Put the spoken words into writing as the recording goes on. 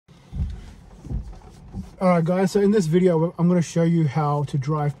Alright guys, so in this video I'm going to show you how to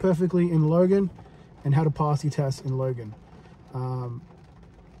drive perfectly in Logan and how to pass your test in Logan. We're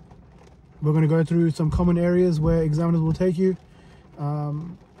going to go through some common areas where examiners will take you,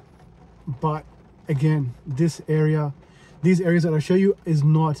 but again, these areas that I show you is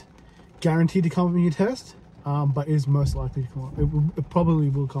not guaranteed to come up in your test, but is most likely to come up. It probably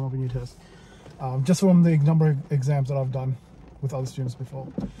will come up in your test, just from the number of exams that I've done with other students before.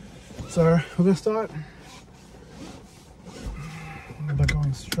 So we're going to start by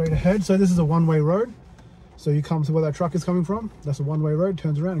going straight ahead. So this is a one-way road. So you come to where that truck is coming from. That's a one-way road,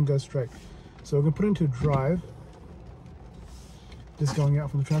 turns around and goes straight. So we're going to put into drive, just going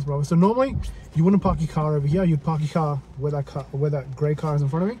out from the transport office. So normally you wouldn't park your car over here. You'd park your car where that grey car is in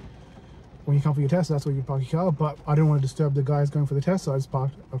front of me. When you come for your test, that's where you park your car. But I didn't want to disturb the guys going for the test, so I just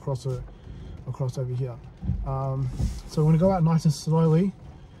parked across over here. So we're going to go out nice and slowly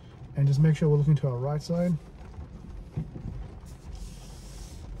and just make sure we're looking to our right side.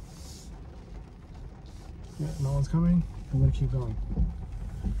 Yeah, no one's coming. I'm going to keep going.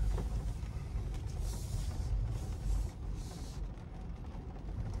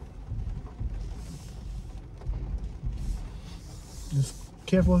 Just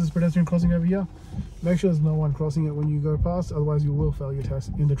careful of this pedestrian crossing over here. Make sure there's no one crossing it when you go past, otherwise you will fail your test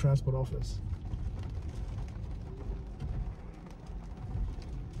in the transport office.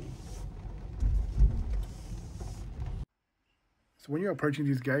 So when you're approaching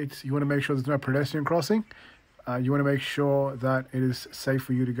these gates, you want to make sure there's no pedestrian crossing. You want to make sure that it is safe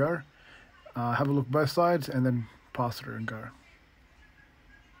for you to go. Have a look both sides and then pass through and go.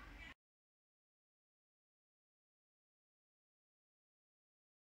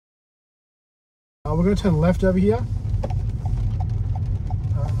 We're going to turn left over here.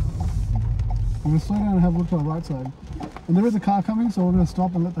 We're going to slow down and have a look to our right side. And there is a car coming, so we're going to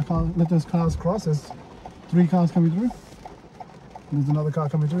stop and let those cars cross. There's 3 cars coming through. And there's another car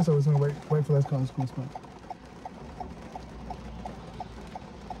coming through, so we're just going to wait for those cars to cross by.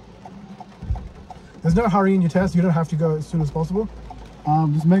 There's no hurry in your test. You don't have to go as soon as possible.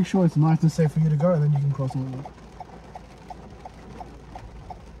 Just make sure it's nice and safe for you to go, and then you can cross over.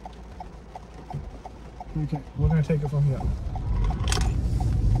 Okay, we're going to take it from here.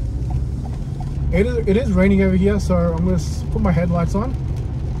 It is raining over here, so I'm going to put my headlights on,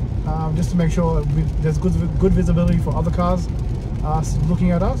 just to make sure there's good visibility for other cars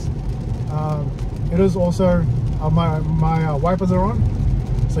looking at us. It is also my wipers are on,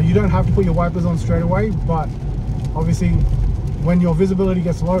 so you don't have to put your wipers on straight away, but obviously when your visibility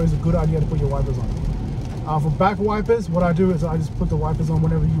gets low, it's a good idea to put your wipers on. For back wipers, what I do is I just put the wipers on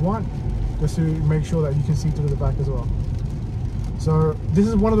whenever you want, just to make sure that you can see through the back as well. So this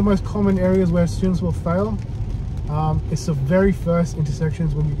is one of the most common areas where students will fail. It's the very first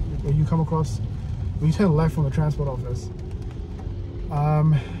intersections when you come across, when you turn left from the transport office.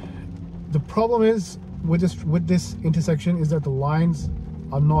 The problem is with this intersection is that the lines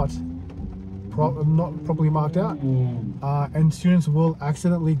are not properly marked out, and students will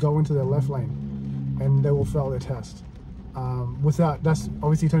accidentally go into their left lane and they will fail their test. That's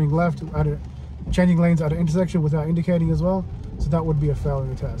obviously turning left, changing lanes at an intersection without indicating as well, so that would be a fail in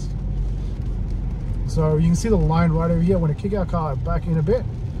the test. So you can see the line right over here. We're going to kick our car back in a bit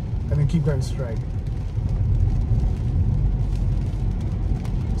and then keep going straight.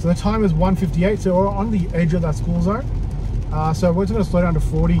 So the time is 1:58, so we're on the edge of that school zone. So we're just going to slow down to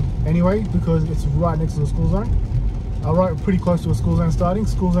 40 anyway, because it's right next to the school zone. Right, pretty close to a school zone starting.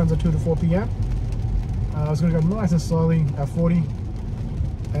 School zones are 2 to 4 p.m. I was going to go nice and slowly at 40,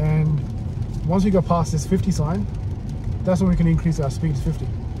 and once we go past this 50 sign, that's when we can increase our speed to 50.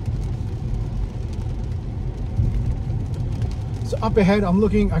 So up ahead, I'm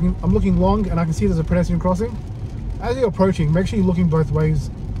looking long, and I can see there's a pedestrian crossing. As you're approaching, make sure you're looking both ways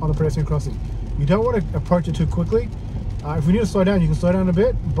on the pedestrian crossing. You don't want to approach it too quickly. If we need to slow down, you can slow down a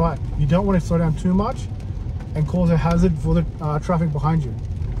bit, but you don't want to slow down too much and cause a hazard for the traffic behind you.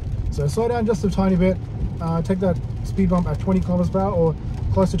 So slow down just a tiny bit. Take that speed bump at 20 kilometers per hour or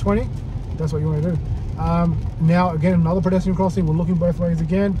close to 20. That's what you want to do. Now again, another pedestrian crossing. We're looking both ways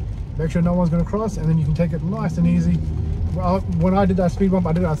again. Make sure no one's going to cross, and then you can take it nice and easy. When I did that speed bump,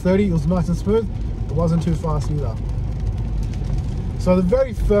 I did it at 30. It was nice and smooth. It wasn't too fast either. So the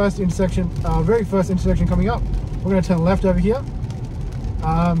very first intersection coming up, we're going to turn left over here.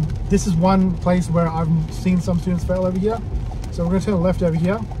 This is one place where I've seen some students fail over here. So we're going to turn left over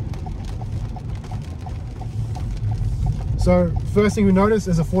here. So first thing we notice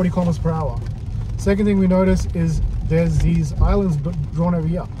is a 40 kilometers per hour. Second thing we notice is there's these islands drawn over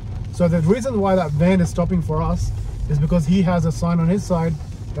here. So the reason why that van is stopping for us is because he has a sign on his side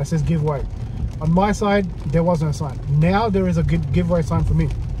that says give way. On my side, there was no sign. Now there is a good giveaway sign for me.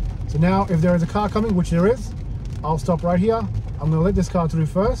 So now if there is a car coming, which there is, I'll stop right here. I'm gonna let this car through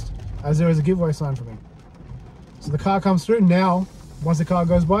first, as there is a giveaway sign for me. So the car comes through. Now, once the car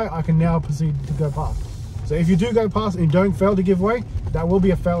goes by, I can now proceed to go past. So if you do go past and you don't fail to give way, that will be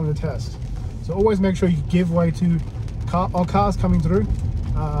a fail in the test. So always make sure you give way to cars coming through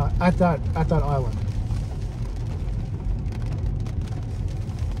at that island.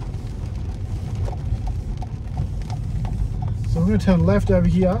 So we're going to turn left over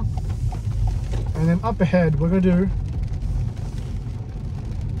here, and then up ahead we're going to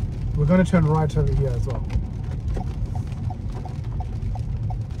turn right over here as well.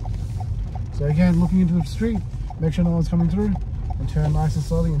 So again, looking into the street, make sure no one's coming through, and turn nice and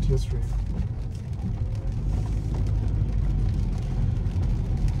slowly into your street.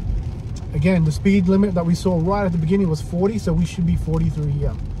 Again, the speed limit that we saw right at the beginning was 40, so we should be 40 through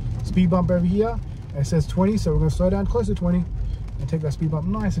here. Speed bump over here, and it says 20, so we're going to slow down close to 20 and take that speed bump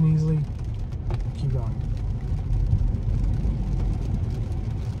nice and easily. Keep going.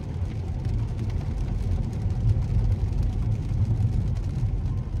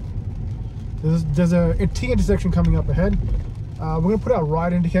 There's a T intersection coming up ahead. We're going to put our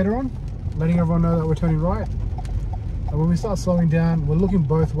right indicator on, letting everyone know that we're turning right. And when we start slowing down, we're looking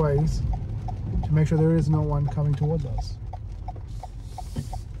both ways to make sure there is no one coming towards us.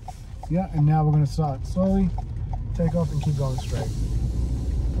 Yeah, and now we're going to start slowly, take off and keep going straight.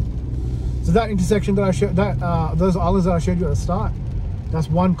 So that intersection that I showed, those islands that I showed you at the start, that's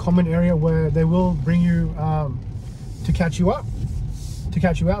one common area where they will bring you to catch you out.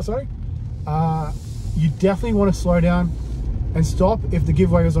 Sorry. You definitely want to slow down and stop if the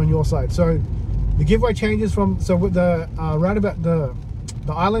giveaway is on your side. So the giveaway changes from, so with the roundabout, the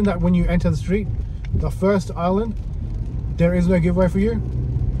island that when you enter the street, the first island, there is no giveaway for you.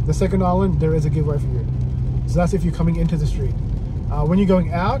 The second island, there is a giveaway for you. So that's if you're coming into the street. When you're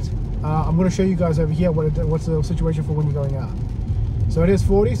going out, I'm going to show you guys over here what's the situation for when you're going out. So it is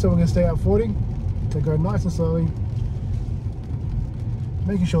 40, so we're going to stay at 40. So go nice and slowly,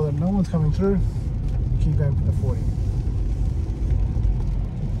 making sure that no one's coming through. Keep going at 40.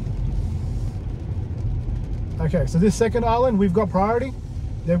 Okay, so this second island, we've got priority.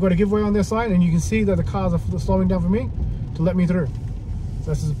 They've got a giveaway on their side, and you can see that the cars are slowing down for me to let me through. So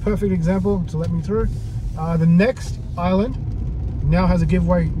this is a perfect example to let me through. The next island now has a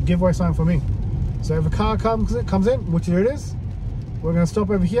giveaway sign for me. So if a car comes in, which here it is, we're going to stop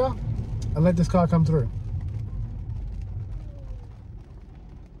over here and let this car come through.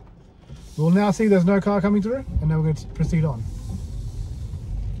 We'll now see there's no car coming through, and now we're going to proceed on.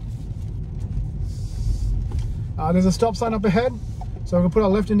 There's a stop sign up ahead, so we're going to put our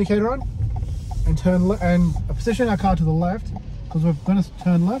left indicator on and position our car to the left, because we're going to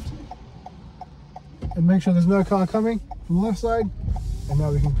turn left, and make sure there's no car coming from the left side, and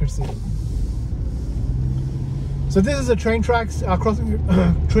now we can proceed. So this is a train tracks crossing,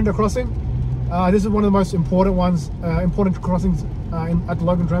 Trinder crossing. This is one of the most important important crossings at the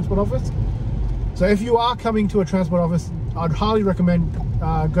Logan Transport Office. So if you are coming to a transport office, I'd highly recommend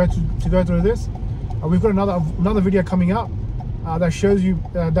go through this. We've got another video coming up that shows you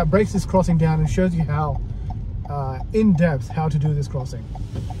that breaks this crossing down and shows you how in depth how to do this crossing.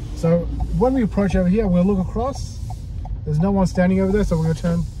 So when we approach over here, we'll look across. There's no one standing over there, so we're going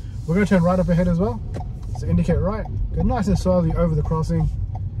to turn right up ahead as well. So indicate right, go nice and slowly over the crossing.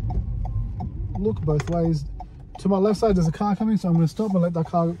 Look both ways. To my left side, there's a car coming, so I'm going to stop and let that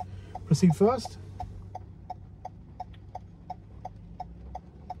car proceed first.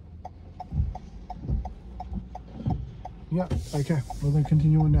 Yeah, okay, we're going to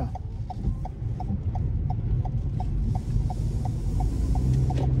continue on now.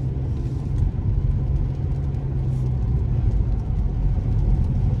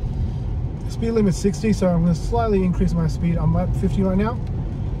 Speed limit 60, so I'm going to slightly increase my speed. I'm at 50 right now,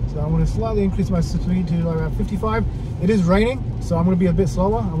 so I'm going to slightly increase my speed to like about 55. It is raining, so I'm going to be a bit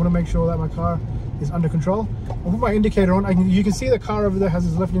slower. I want to make sure that my car is under control. I'll put my indicator on. You can see the car over there has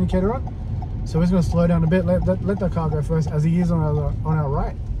his left indicator on. So we're just going to slow down a bit, let that car go first, as he is on our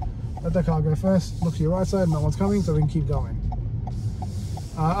right. Let that car go first, look to your right side, no one's coming, so we can keep going.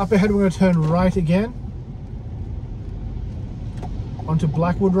 Up ahead, we're going to turn right again onto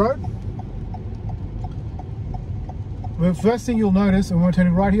Blackwood Road. The first thing you'll notice, and we're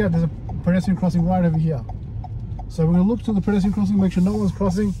turning right here, there's a pedestrian crossing right over here. So we're going to look to the pedestrian crossing, make sure no one's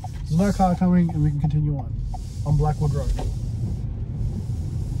crossing, there's no car coming, and we can continue on Blackwood Road.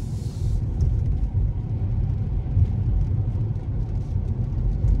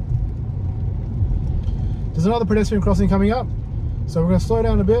 There's another pedestrian crossing coming up, so we're going to slow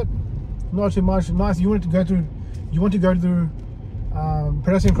down a bit not too much. Nice. You want to go through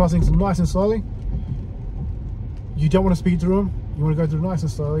pedestrian crossings nice and slowly. You don't want to speed through them. You want to go through nice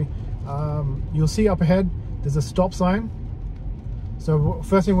and slowly. You'll see up ahead there's a stop sign. So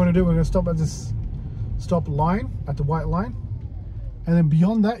first thing we're going to do, we're going to stop at this stop line, at the white line, and then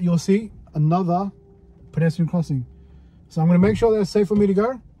beyond that you'll see another pedestrian crossing. So I'm going to make sure that it's safe for me to go,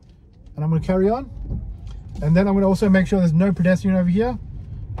 and I'm going to carry on. And then I'm going to also make sure there's no pedestrian over here,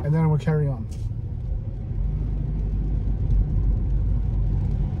 and then I'm going to carry on.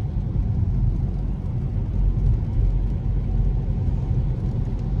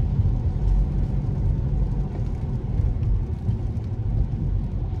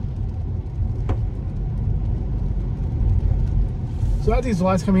 So as these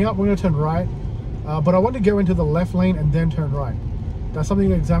lights coming up, we're going to turn right, but I want to go into the left lane and then turn right. That's something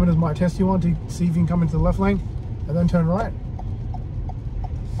that examiners might test you on, to see if you can come into the left lane and then turn right.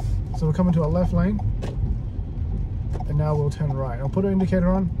 So we're coming to our left lane, and now we'll turn right. I'll put an indicator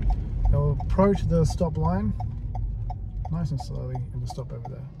on, and we'll approach the stop line nice and slowly, and we'll stop over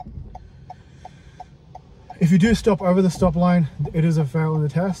there. If you do stop over the stop line, it is a fail in the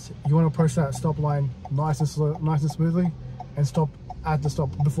test. You want to approach that stop line nice and slow, nice and smoothly, and stop at the stop,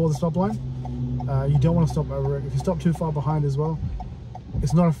 before the stop line. You don't want to stop over it. If you stop too far behind as well,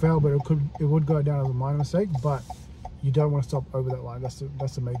 it's not a fail, but it would go down as a minor mistake. But you don't want to stop over that line. That's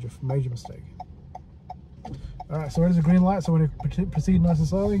a major mistake. All right, so there's a green light, so we're going to proceed nice and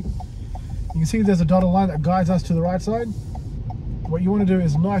slowly. You can see there's a dotted line that guides us to the right side. What you want to do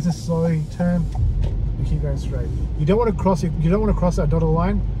is nice and slowly turn and keep going straight. You don't want to cross it. You don't want to cross that dotted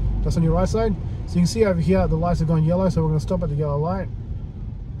line that's on your right side. So you can see over here the lights have gone yellow, so we're going to stop at the yellow light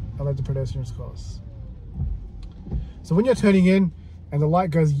and let the pedestrians cross. So when you're turning in and the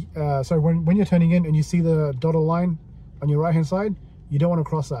light goes, when you're turning in and you see the dotted line on your right hand side, you don't want to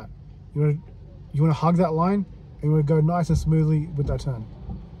cross that. You want to hug that line, and you want to go nice and smoothly with that turn.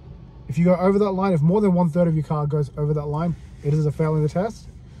 If you go over that line, if more than 1/3 of your car goes over that line, it is a fail in the test.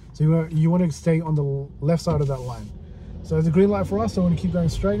 So you want to stay on the left side of that line. So there's a green light for us, so we're going to keep going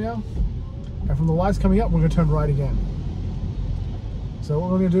straight now. And from the lights coming up, we're going to turn right again. So what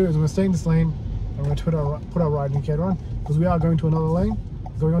we're going to do is we're going to stay in this lane, and we're going to put our right indicator on, because we are going to another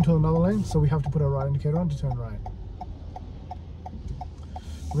lane, so we have to put our right indicator on to turn right.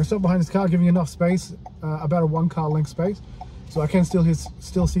 We're going to stop behind this car, giving enough space, about a 1 car length space, so I can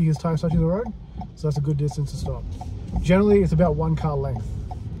still see his tires touching the road. So that's a good distance to stop. Generally, it's about 1 car length.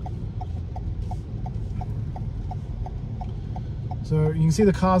 So you can see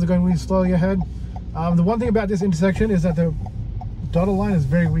the cars are going really slowly ahead. The one thing about this intersection is that the dotted line is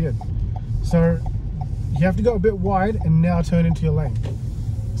very weird. So you have to go a bit wide and now turn into your lane.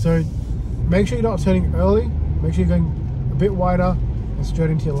 So make sure you're not turning early. Make sure you're going a bit wider and straight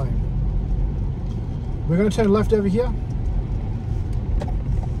into your lane. We're going to turn left over here.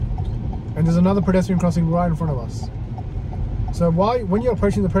 And there's another pedestrian crossing right in front of us. So when you're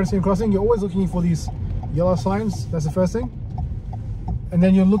approaching the pedestrian crossing, you're always looking for these yellow signs. That's the first thing. And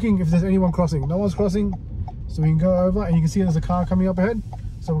then you're looking if there's anyone crossing. No one's crossing, so we can go over, and you can see there's a car coming up ahead.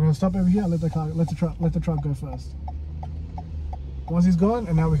 So we're going to stop over here and let the truck go first. Once he's gone,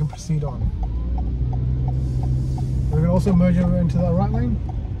 and now we can proceed on. We're going to also merge over into the right lane,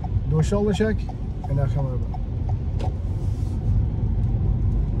 do a shoulder check, and now come over.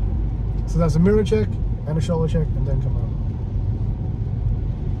 So that's a mirror check and a shoulder check, and then come over.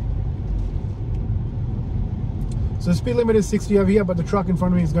 So the speed limit is 60 over here, but the truck in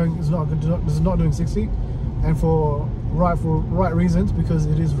front of me is not doing 60, and for right reasons, because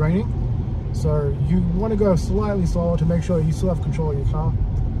it is raining. So you want to go slightly slower to make sure you still have control of your car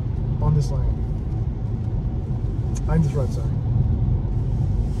on this lane, on this road, sorry.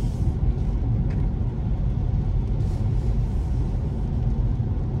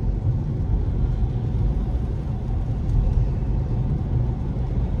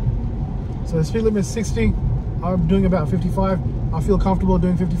 So the speed limit is 60. I'm doing about 55. I feel comfortable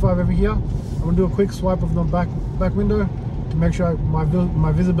doing 55 over here. I'm going to do a quick swipe of the back window to make sure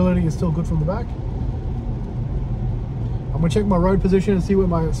my visibility is still good from the back. I'm going to check my road position and see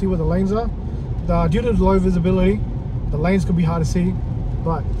where the lanes are. Due to the low visibility, the lanes could be hard to see,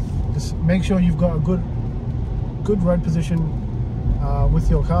 but just make sure you've got a good road position with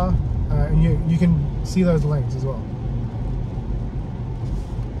your car, and you can see those lanes as well.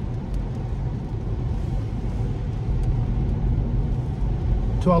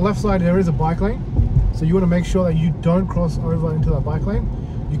 To our left side, there is a bike lane, so you want to make sure that you don't cross over into that bike lane.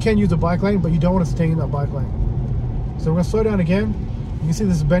 You can use the bike lane, but you don't want to stay in that bike lane. So we're going to slow down again. You can see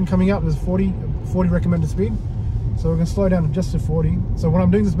there's a bend coming up. There's 40 recommended speed. So we're going to slow down just to 40. So when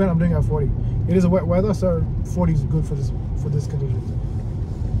I'm doing this bend, I'm doing it at 40. It is a wet weather, so 40 is good for this condition.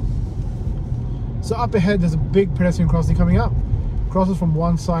 So up ahead, there's a big pedestrian crossing coming up. Crosses from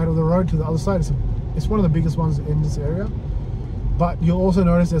one side of the road to the other side. It's one of the biggest ones in this area. But you'll also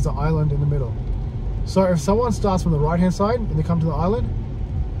notice there's an island in the middle. So if someone starts from the right-hand side and they come to the island,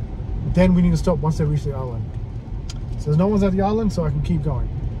 then we need to stop once they reach the island. So there's no one's at the island, so I can keep going.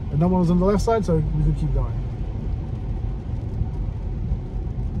 And no one was on the left side, so we could keep going.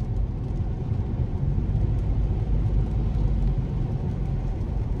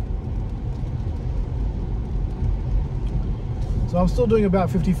 So I'm still doing about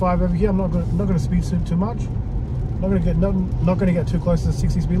 55 over here. I'm not going to speed too much. Not going to get too close to the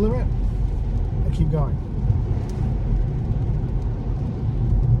 60 speed limit. And keep going.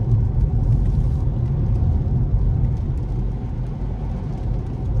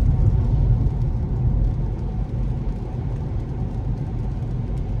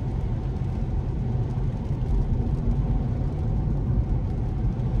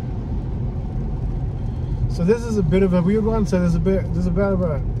 So this is a bit of a weird one. So there's about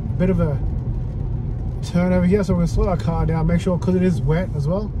a bit of a turn over here. So we're going to slow our car down. Make sure, because it is wet as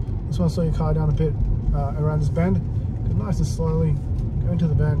well. Just want to slow your car down a bit around this bend. Go nice and slowly, go into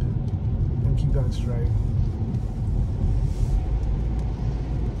the bend, and keep going straight.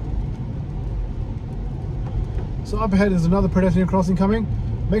 So up ahead is another pedestrian crossing coming.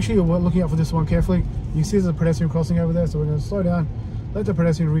 Make sure you're looking out for this one carefully. You see there's a pedestrian crossing over there. So we're going to slow down, let the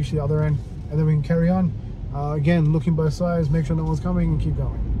pedestrian reach the other end, and then we can carry on. Again, looking both sides, make sure no one's coming, and keep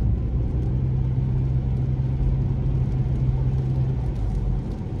going.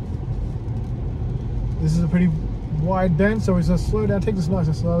 This is a pretty wide bend, so we're just slow down, take this nice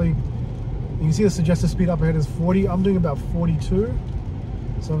and slowly. You can see the suggested speed up ahead is 40. I'm doing about 42. So I'm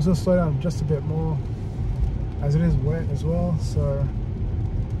just going to slow down just a bit more, as it is wet as well. So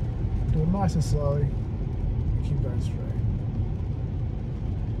do it nice and slowly, and keep going straight.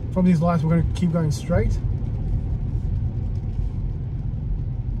 From these lights, we're going to keep going straight.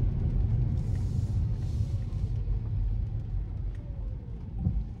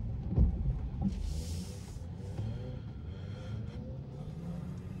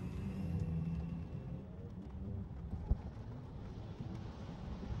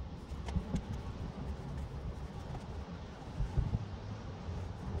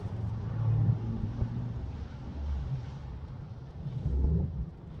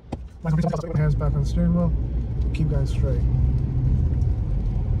 Hands back on the steering wheel, keep going straight.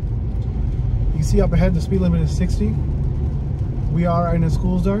 You can see up ahead the speed limit is 60. We are in a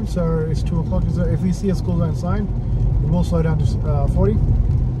school zone, so it's 2 o'clock. If we see a school zone sign, we will slow down to 40.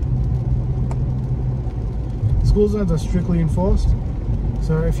 School zones are strictly enforced,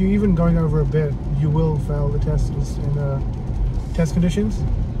 so if you're even going over a bit, you will fail the test in test conditions.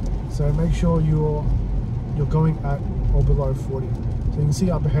 So make sure you're going at or below 40. So you can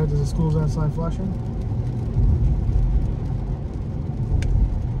see up ahead there's a school zone sign flashing.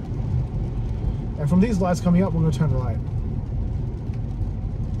 And from these lights coming up, we're going to turn right.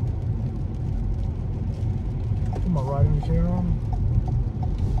 Put my right indicator on.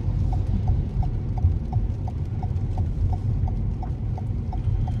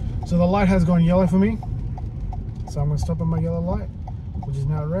 So the light has gone yellow for me. So I'm going to stop at my yellow light, which is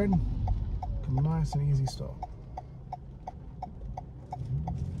now red. Nice and easy stop.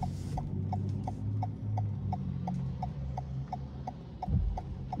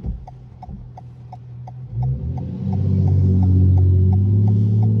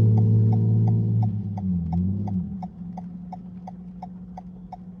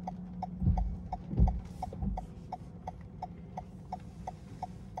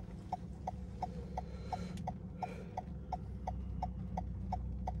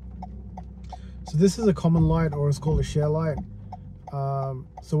 So this is a common light, or it's called a share light.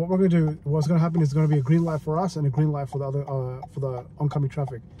 So what we're going to do, what's going to happen is going to be a green light for us and a green light for the other for the oncoming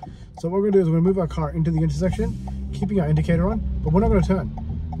traffic. So what we're going to do is we're going to move our car into the intersection, keeping our indicator on, but we're not going to turn.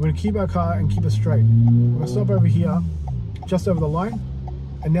 We're going to keep our car and keep it straight. We're going to stop over here, just over the line,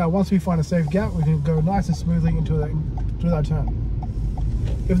 and now once we find a safe gap, we can go nice and smoothly into that turn.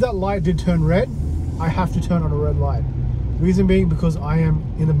 If that light did turn red, I have to turn on a red light. Reason being because I am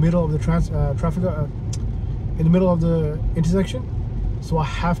in the middle of the in the middle of the intersection, so I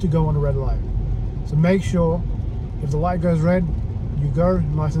have to go on a red light. So make sure if the light goes red, you go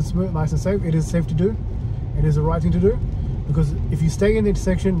nice and smooth, nice and safe. It is safe to do. It is the right thing to do, because if you stay in the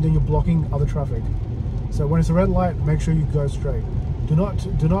intersection, then you're blocking other traffic. So when it's a red light, make sure you go straight. Do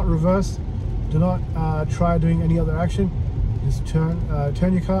not reverse. Do not try doing any other action. Just turn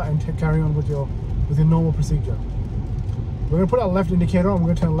your car and carry on with your normal procedure. We're going to put our left indicator on. We're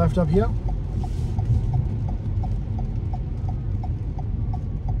going to turn left up here.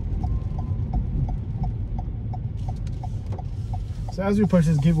 So as we approach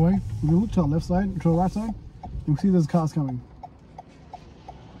this giveaway, we're going to look to our left side, to our right side, and we see there's cars coming.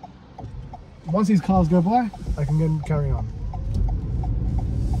 Once these cars go by, I can then carry on.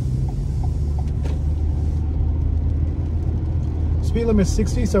 Speed limit is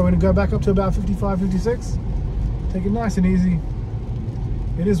 60, so we're going to go back up to about 55, 56. Take it nice and easy.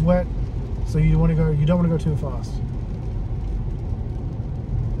 It is wet, so you don't want to go too fast.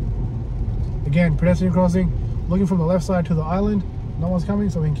 Again, pedestrian crossing, looking from the left side to the island. No one's coming,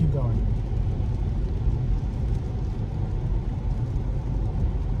 so we can keep going.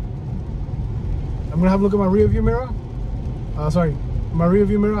 I'm gonna have a look at my rear view mirror. My rear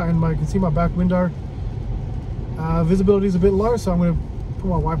view mirror, and you can see my back window. Visibility is a bit low, so I'm gonna put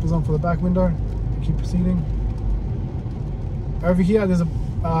my wipers on for the back window and keep proceeding. Over here, there's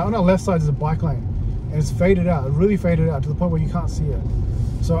on our left side, there's a bike lane, and it's faded out, really faded out to the point where you can't see it.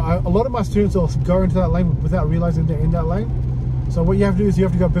 So a lot of my students will go into that lane without realizing they're in that lane. So what you have to do is you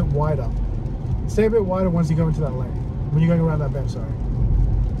have to go a bit wider. Stay a bit wider once you go into that lane, when you're going around that bend, sorry.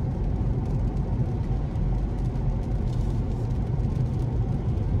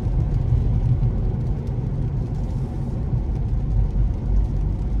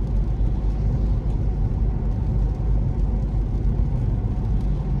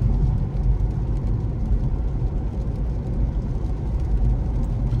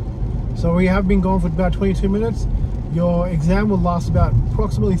 So we have been going for about 22 minutes. Your exam will last about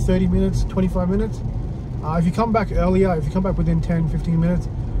approximately 30 minutes, 25 minutes. If you come back earlier, if you come back within 10, 15 minutes,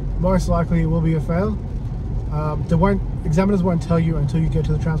 most likely it will be a fail. Examiners won't tell you until you get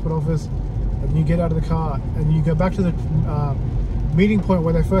to the transport office and you get out of the car and you go back to the meeting point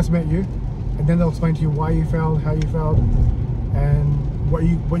where they first met you, and then they'll explain to you why you failed, how you failed, and what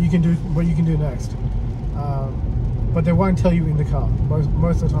you can do next. But they won't tell you in the car.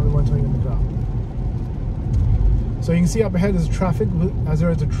 Most of the time they won't tell you in the car. So you can see up ahead there's traffic, as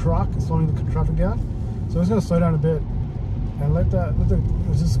there is a truck slowing the traffic down. So I'm just going to slow down a bit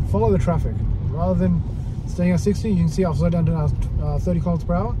and just follow the traffic. Rather than staying at 60, you can see I'll slow down to now 30 kilometers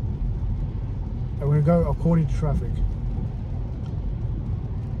per hour. And we're going to go according to traffic.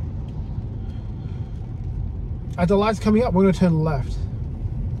 At the lights coming up, we're going to turn left.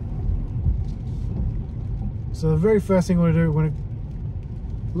 So the very first thing we're going to do, we're going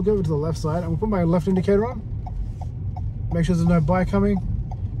to look over to the left side. I'm going to put my left indicator on. Make sure there's no bike coming.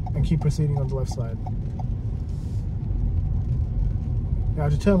 And keep proceeding on the left side. Now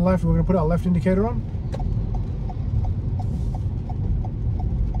to turn left, we're going to put our left indicator on.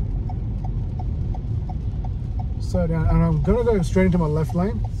 Slow down, and I'm going to go straight into my left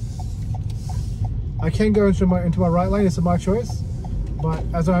lane. I can go into my right lane, it's my choice. But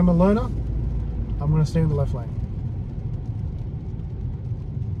as I'm a learner, I'm going to stay in the left lane.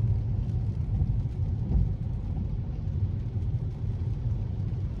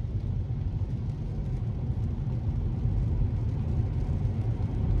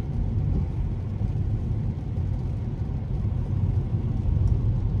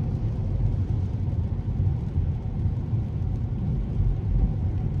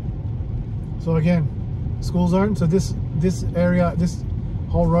 So again, school zone. So this area, this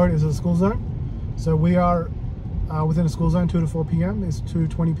whole road is a school zone. So we are within a school zone, 2 to 4 p.m. It's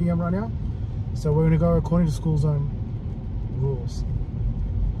 2:20 p.m. right now. So we're going to go according to school zone rules.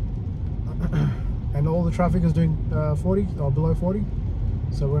 And all the traffic is doing 40 or below 40.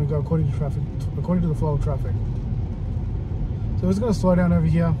 So we're going to go according to traffic, according to the flow of traffic. So we're just going to slow down over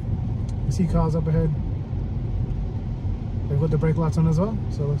here. You see cars up ahead. They've got the brake lights on as well.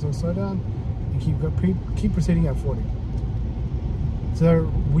 So let's slow down and keep proceeding at 40.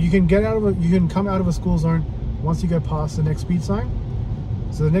 So you can come out of a school zone once you go past the next speed sign.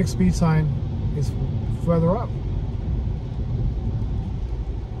 So the next speed sign is further up.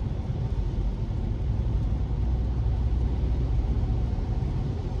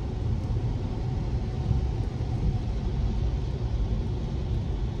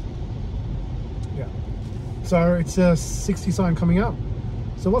 Yeah. So it's a 60 sign coming up.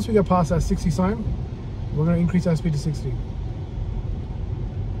 So once we go past that 60 sign, we're going to increase our speed to 60.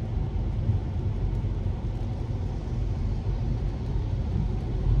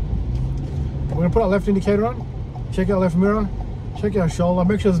 We're going to put our left indicator on, check our left mirror, check our shoulder,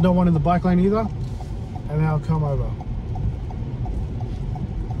 make sure there's no one in the bike lane either, and then I'll come over.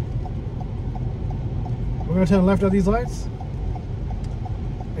 We're going to turn left at these lights.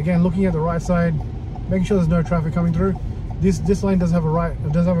 Again, looking at the right side, making sure there's no traffic coming through. This lane does have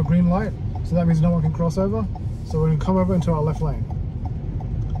a green light, so that means no one can cross over. So we're going to come over into our left lane.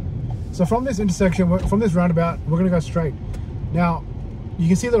 So from this intersection, from this roundabout, we're going to go straight. Now, you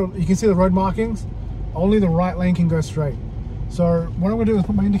can see the road markings. Only the right lane can go straight. So what I'm going to do is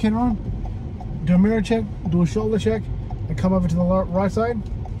put my indicator on, do a mirror check, do a shoulder check, and come over to the right side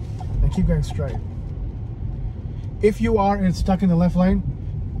and keep going straight. If you are stuck in the left lane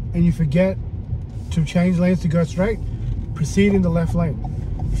and you forget to change lanes to go straight, proceed in the left lane.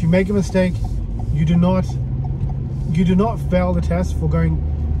 If you make a mistake, you do not fail the test for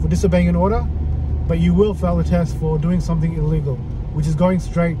disobeying an order, but you will fail the test for doing something illegal, which is going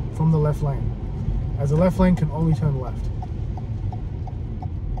straight from the left lane, as the left lane can only turn left.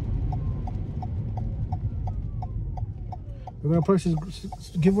 We're going to approach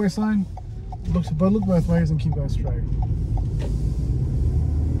this giveaway sign, look both ways and keep going straight.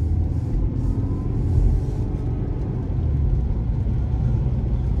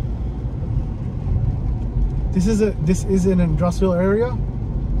 This is an industrial area,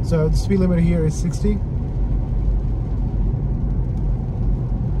 so the speed limit here is 60.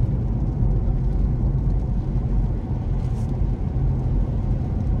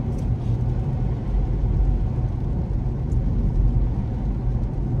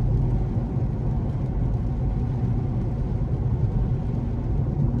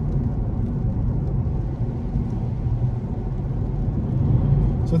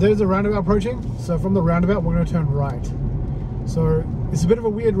 So there's a roundabout approaching. So from the roundabout, we're going to turn right. So it's a bit of a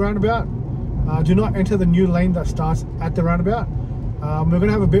weird roundabout. Do not enter the new lane that starts at the roundabout. We're going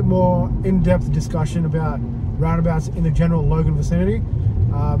to have a bit more in-depth discussion about roundabouts in the general Logan vicinity.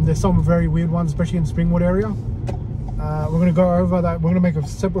 There's some very weird ones, especially in Springwood area. We're going to go over that. We're going to make a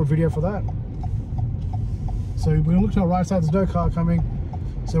separate video for that. So we're going to look to our right side. There's no car coming.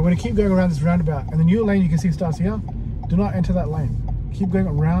 So we're going to keep going around this roundabout. And the new lane you can see starts here. Do not enter that lane. Keep going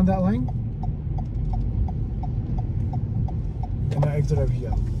around that lane. And now exit over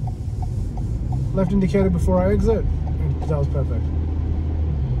here. Left indicator before I exit. And that was perfect.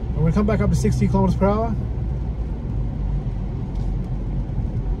 I'm going to come back up to 60 kilometers per hour.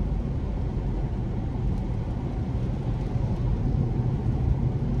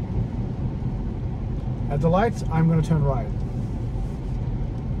 At the lights, I'm going to turn right.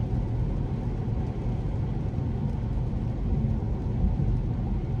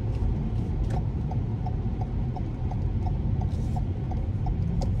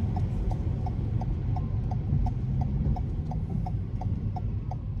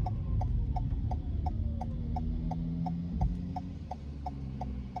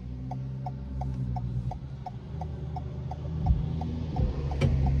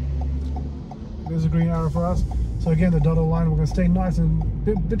 There's a green arrow for us. So again, the dotted line, we're going to stay nice and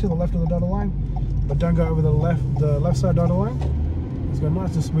bit to the left of the dotted line, but don't go over the left side dotted line. Let's go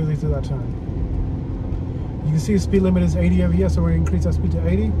nice and smoothly through that turn. You can see the speed limit is 80 over here, so we're going to increase our speed to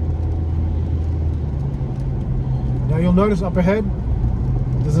 80. Now you'll notice up ahead,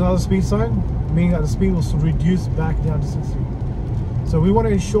 there's another speed sign, meaning that the speed will reduce back down to 60. So we want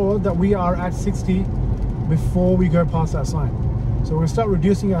to ensure that we are at 60 before we go past that sign. So we're going to start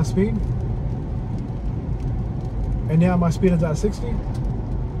reducing our speed. And now my speed is at 60,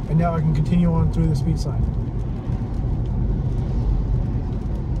 and now I can continue on through the speed sign.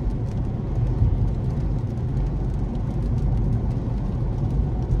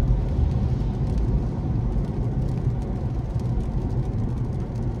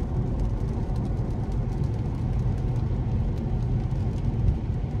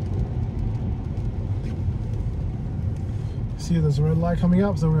 See, there's a red light coming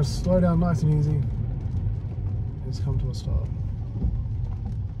up, so we're going to slow down nice and easy. Just come to a stop.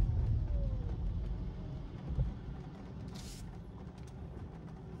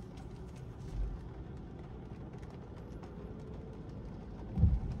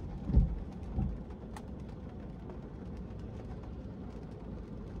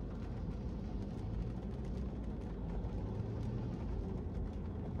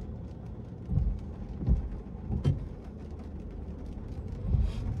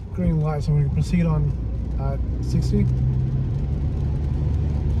 Green light, so we can proceed on at 60. You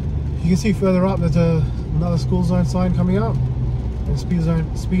can see further up there's another school zone sign coming up, and speed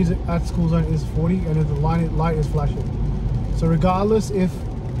at school zone is 40, and the light is flashing. So regardless if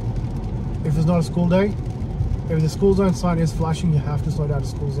it's not a school day, if the school zone sign is flashing, you have to slow down to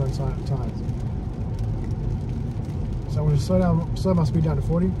school zone times. So I'm going to slow my speed down to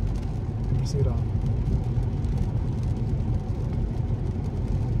 40 and proceed on.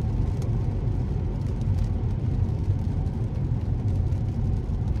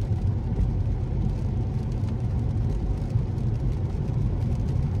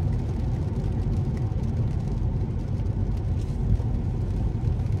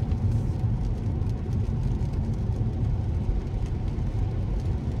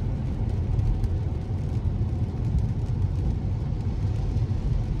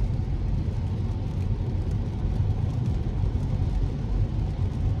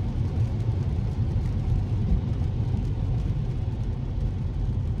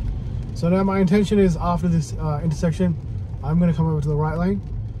 So now my intention is after this intersection, I'm going to come over to the right lane.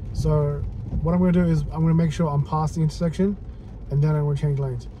 So what I'm going to do is I'm going to make sure I'm past the intersection, and then I'm going to change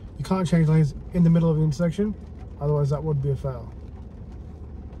lanes. You can't change lanes in the middle of the intersection, otherwise that would be a foul.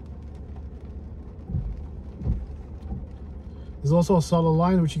 There's also a solid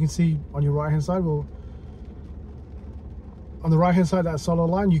line which you can see on your right hand side. Well, on the right hand side, that solid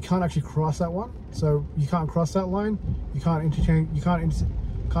line, you can't actually cross that one. So you can't cross that line. You can't interchange. You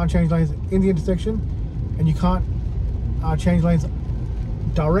can't change lanes in the intersection, and you can't change lanes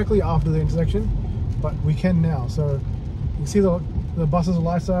directly after the intersection. But we can now. So you can see the buses are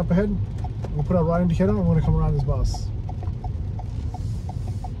lights are up ahead. We'll put our right indicator on, and we're going to come around this bus.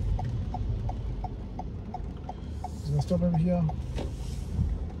 Just going to stop over here.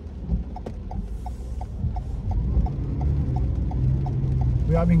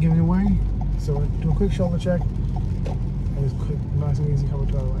 We are being given away, so we'll do a quick shoulder check, and it's quick, nice and easy coming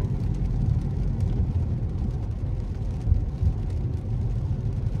to our lane.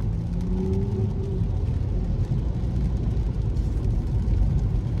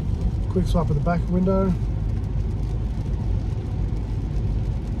 Quick swap at the back window.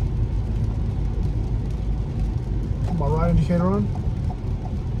 Put my right indicator on.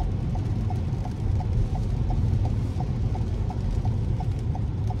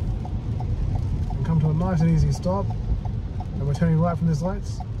 Come to a nice and easy stop, and we're turning right from these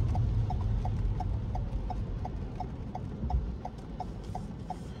lights.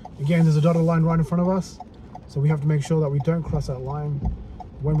 Again, there's a dotted line right in front of us, so we have to make sure that we don't cross that line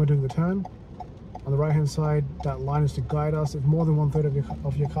when we're doing the turn. On the right hand side, that line is to guide us. If more than 1/3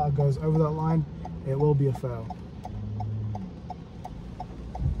 of your car goes over that line, it will be a foul.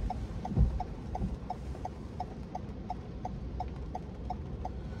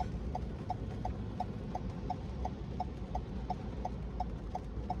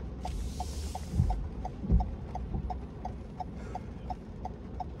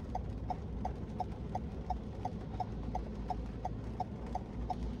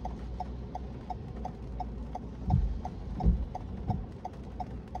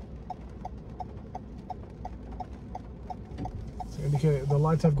 Indicate the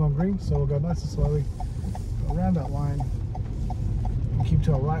lights have gone green, so we'll go nice and slowly around that line and keep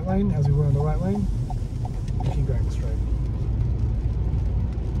to our right lane as we were in the right lane and keep going straight.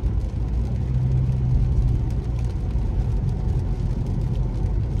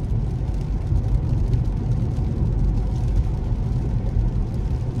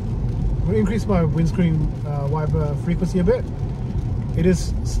 I'm going to increase my windscreen wiper frequency a bit. It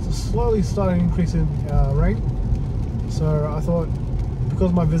is slowly starting to increase in rain. So I thought,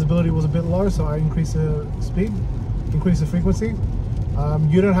 because my visibility was a bit low, so I increased the speed, increased the frequency.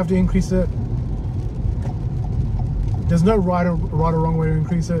 You don't have to increase it. There's no right or wrong way to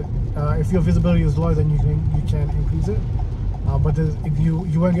increase it. If your visibility is low, then you can increase it. But if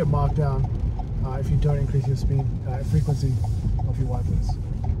you won't get marked down if you don't increase your speed frequency of your wipers.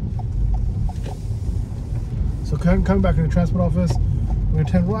 So coming back to the transport office, we're going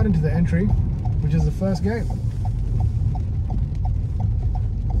to turn right into the entry, which is the first gate.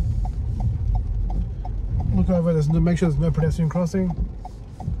 Look over, make sure there's no pedestrian crossing.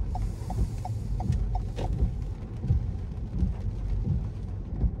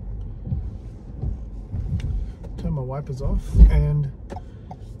 Turn my wipers off, and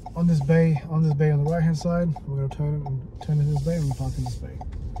on this bay on the right hand side, we're going to turn into this bay and we'll park in this bay.